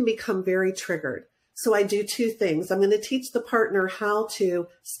 She can become very triggered. So I do two things. I'm going to teach the partner how to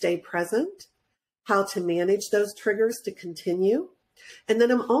stay present, how to manage those triggers to continue. And then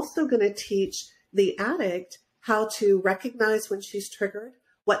I'm also going to teach the addict how to recognize when she's triggered,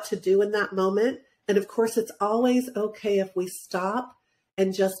 what to do in that moment. And of course, it's always okay if we stop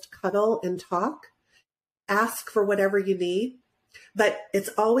and just cuddle and talk, ask for whatever you need, but it's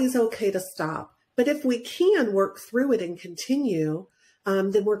always okay to stop. But if we can work through it and continue,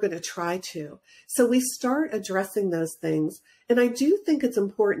 then we're going to try to. So we start addressing those things. And I do think it's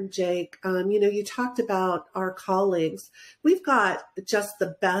important, Jake, you talked about our colleagues. We've got just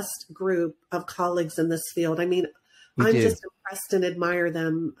the best group of colleagues in this field. I mean, I'm just impressed and admire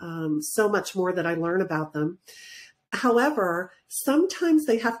them so much more that I learn about them. However, sometimes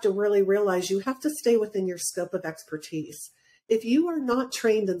they have to really realize you have to stay within your scope of expertise. If you are not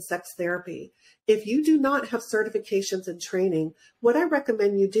trained in sex therapy, if you do not have certifications and training, what I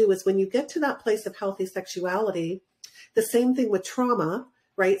recommend you do is when you get to that place of healthy sexuality, the same thing with trauma,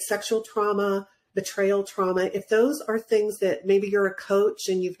 right? Sexual trauma, betrayal trauma. If those are things that maybe you're a coach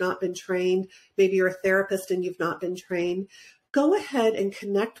and you've not been trained, maybe you're a therapist and you've not been trained, go ahead and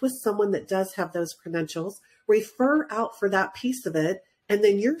connect with someone that does have those credentials, refer out for that piece of it, and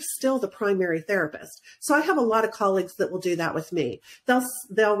then you're still the primary therapist. So I have a lot of colleagues that will do that with me.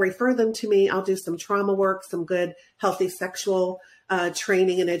 They'll refer them to me. I'll do some trauma work, some good healthy sexual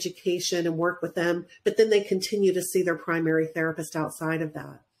training and education and work with them. But then they continue to see their primary therapist outside of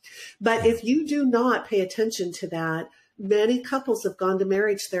that. But if you do not pay attention to that, many couples have gone to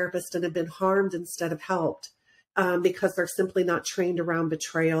marriage therapists and have been harmed instead of helped because they're simply not trained around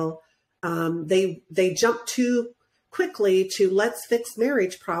betrayal. They jump too quickly to let's fix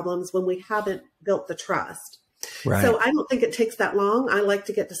marriage problems when we haven't built the trust. Right. So I don't think it takes that long. I like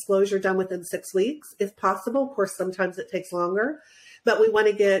to get disclosure done within 6 weeks, if possible. Of course, sometimes it takes longer, but we want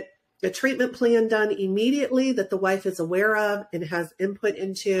to get a treatment plan done immediately that the wife is aware of and has input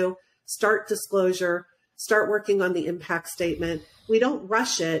into. Start disclosure, start working on the impact statement. We don't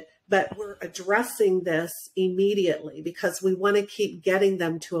rush it, but we're addressing this immediately because we want to keep getting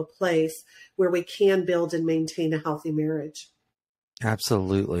them to a place where we can build and maintain a healthy marriage.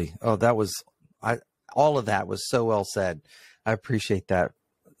 Absolutely. Oh, all of that was so well said. I appreciate that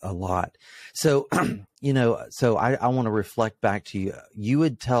a lot. So, I want to reflect back to you. You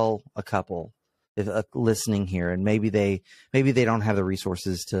would tell a couple if listening here, and maybe they don't have the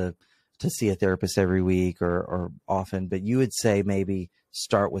resources to see a therapist every week or often, but you would say maybe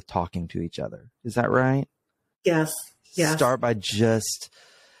start with talking to each other. Is that right? Yes. Yes. Start by just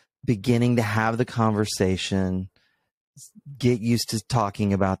beginning to have the conversation, get used to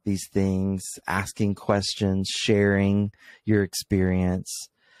talking about these things, asking questions, sharing your experience.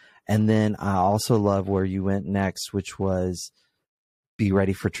 And then I also love where you went next, which was be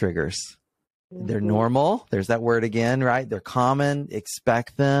ready for triggers. Mm-hmm. They're normal. There's that word again, right? They're common.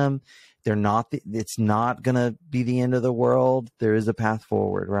 Expect them. They're not, it's not going to be the end of the world. There is a path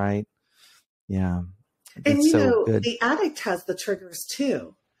forward, right? Yeah. And the addict has the triggers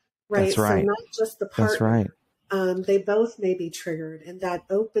too, right? That's right. So not just the partner. That's right. They both may be triggered, and that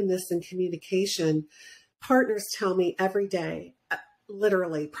openness and communication. Partners tell me every day,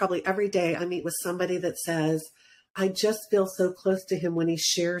 literally, probably every day, I meet with somebody that says, I just feel so close to him when he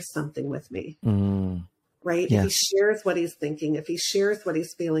shares something with me. Right? Yes. If he shares what he's thinking, if he shares what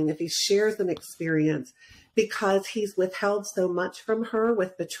he's feeling, if he shares an experience, because he's withheld so much from her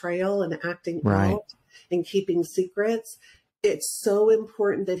with betrayal and acting out and keeping secrets, it's so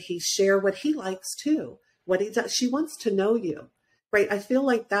important that he share what he likes too, what he does. She wants to know you, right? I feel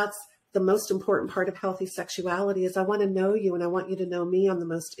like that's the most important part of healthy sexuality is I want to know you and I want you to know me on the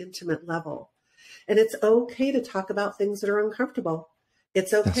most intimate level. And it's okay to talk about things that are uncomfortable.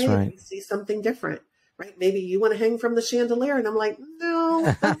 It's okay if you see something different. Right? Maybe you want to hang from the chandelier and I'm like,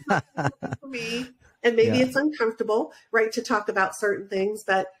 no, that's not for me. And maybe it's uncomfortable, right, to talk about certain things,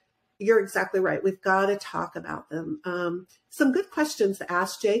 but you're exactly right. We've got to talk about them. Some good questions to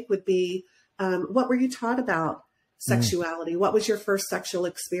ask, Jake, would be, what were you taught about sexuality? What was your first sexual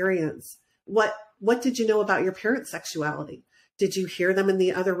experience? What did you know about your parents' sexuality? Did you hear them in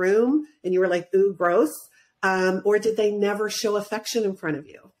the other room and you were like, ooh, gross? Or did they never show affection in front of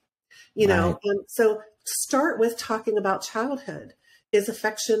you? So start with talking about childhood. Is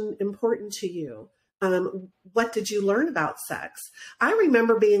affection important to you? what did you learn about sex? I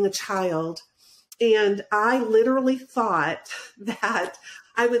remember being a child, and I literally thought that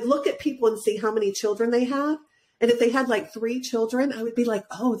I would look at people and see how many children they had. And if they had like 3 children, I would be like,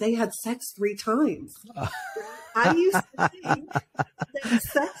 oh, they had sex 3 times. I used to think that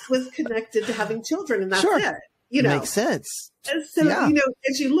sex was connected to having children, and that's it. Makes sense. And so,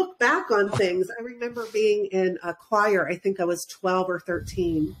 as you look back on things, I remember being in a choir. I think I was 12 or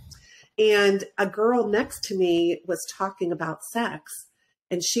 13. And a girl next to me was talking about sex.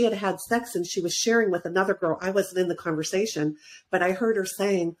 And she had had sex, and she was sharing with another girl. I wasn't in the conversation, but I heard her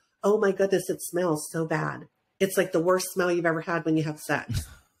saying, oh my goodness, it smells so bad. It's like the worst smell you've ever had when you have sex.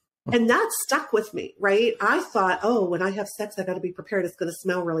 And that stuck with me, right? I thought, oh, when I have sex, I got to be prepared. It's going to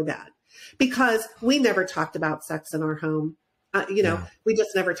smell really bad, because we never talked about sex in our home. We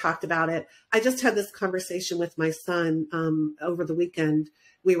just never talked about it. I just had this conversation with my son over the weekend.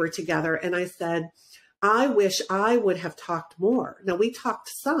 We were together, and I said, I wish I would have talked more. Now, we talked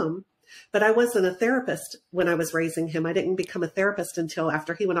some, but I wasn't a therapist when I was raising him. I didn't become a therapist until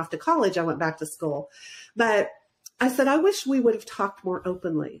after he went off to college. I went back to school. But I said, I wish we would have talked more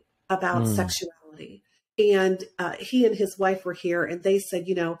openly about sexuality. And he and his wife were here, and they said,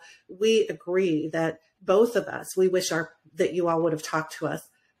 we agree that both of us, we wish that you all would have talked to us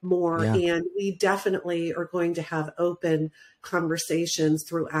more. Yeah. And we definitely are going to have open conversations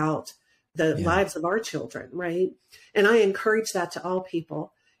throughout the lives of our children, right? And I encourage that to all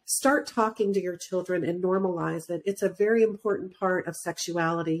people. Start talking to your children and normalize it. It's a very important part of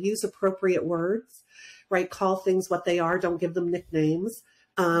sexuality. Use appropriate words, right? Call things what they are. Don't give them nicknames.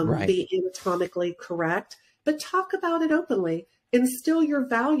 Be anatomically correct, but talk about it openly. Instill your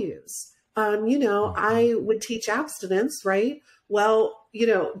values. I would teach abstinence, right? Well,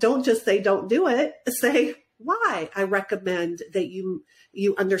 don't just say don't do it. Say why. I recommend that you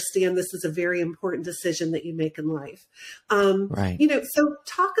understand this is a very important decision that you make in life. So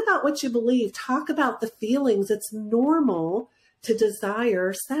talk about what you believe. Talk about the feelings. It's normal to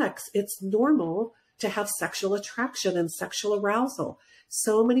desire sex. It's normal to have sexual attraction and sexual arousal.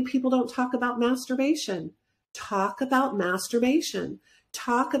 So many people don't talk about masturbation. Talk about masturbation.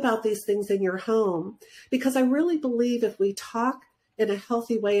 Talk about these things in your home, because I really believe if we talk in a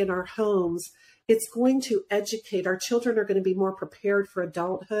healthy way in our homes, it's going to educate. Our children are going to be more prepared for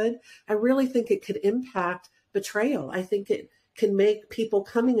adulthood. I really think it could impact betrayal. I think it can make people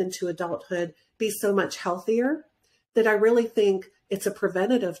coming into adulthood be so much healthier that I really think it's a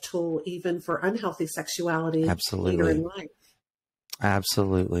preventative tool even for unhealthy sexuality later in life.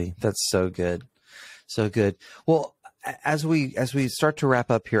 Absolutely. That's so good. So good. Well, as we start to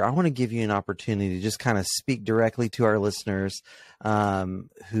wrap up here, I want to give you an opportunity to just kind of speak directly to our listeners,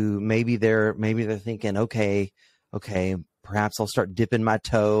 who maybe they're thinking, okay, perhaps I'll start dipping my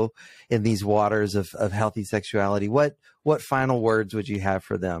toe in these waters of healthy sexuality. What final words would you have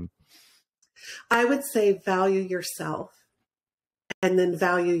for them? I would say value yourself and then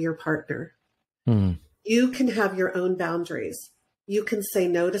value your partner. You can have your own boundaries. You can say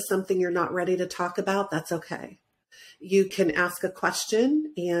no to something you're not ready to talk about. That's okay. You can ask a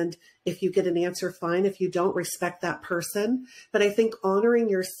question, and if you get an answer, fine. If you don't, respect that person. But I think honoring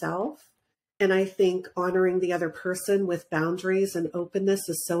yourself, and I think honoring the other person with boundaries and openness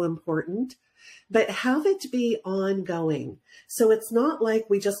is so important. But have it be ongoing. So it's not like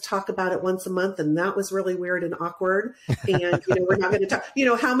we just talk about it once a month and that was really weird and awkward. And, we're not going to talk.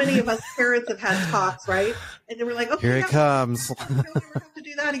 How many of us parents have had talks, right? And then we're like, okay, here it comes. We don't ever have to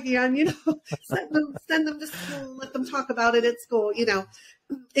do that again. Send them to school, let them talk about it at school.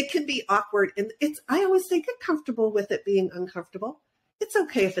 It can be awkward. And I always say get comfortable with it being uncomfortable. It's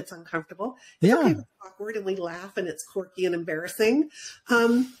okay if it's uncomfortable. It's okay if it's awkward and we laugh and it's quirky and embarrassing.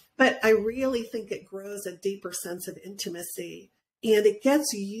 But I really think it grows a deeper sense of intimacy, and it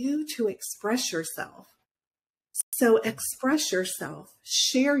gets you to express yourself. So express yourself,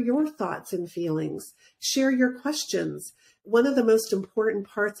 share your thoughts and feelings, share your questions. One of the most important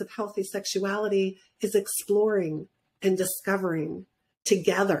parts of healthy sexuality is exploring and discovering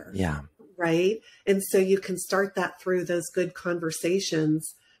together. Yeah. Right. And so you can start that through those good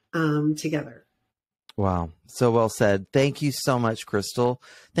conversations together. Wow. So well said. Thank you so much, Crystal.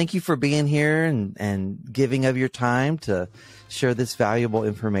 Thank you for being here and giving of your time to share this valuable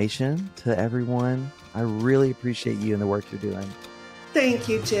information to everyone. I really appreciate you and the work you're doing. Thank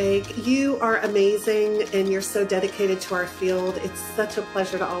you, Jake. You are amazing and you're so dedicated to our field. It's such a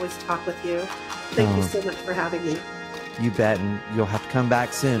pleasure to always talk with you. Thank you so much for having me. You bet. And you'll have to come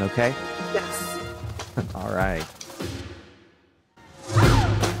back soon, okay? Yes. All right.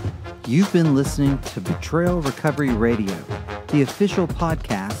 You've been listening to Betrayal Recovery Radio, the official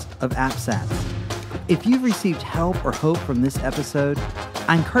podcast of APSATS. If you've received help or hope from this episode,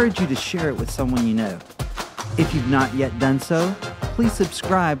 I encourage you to share it with someone you know. If you've not yet done so, please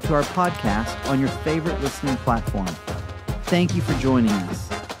subscribe to our podcast on your favorite listening platform. Thank you for joining us.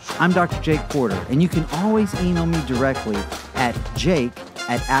 I'm Dr. Jake Porter, and you can always email me directly at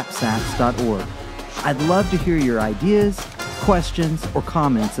jake@apsats.org. I'd love to hear your ideas, questions, or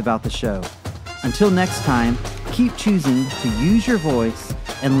comments about the show. Until next time, keep choosing to use your voice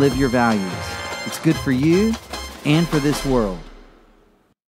and live your values. It's good for you and for this world.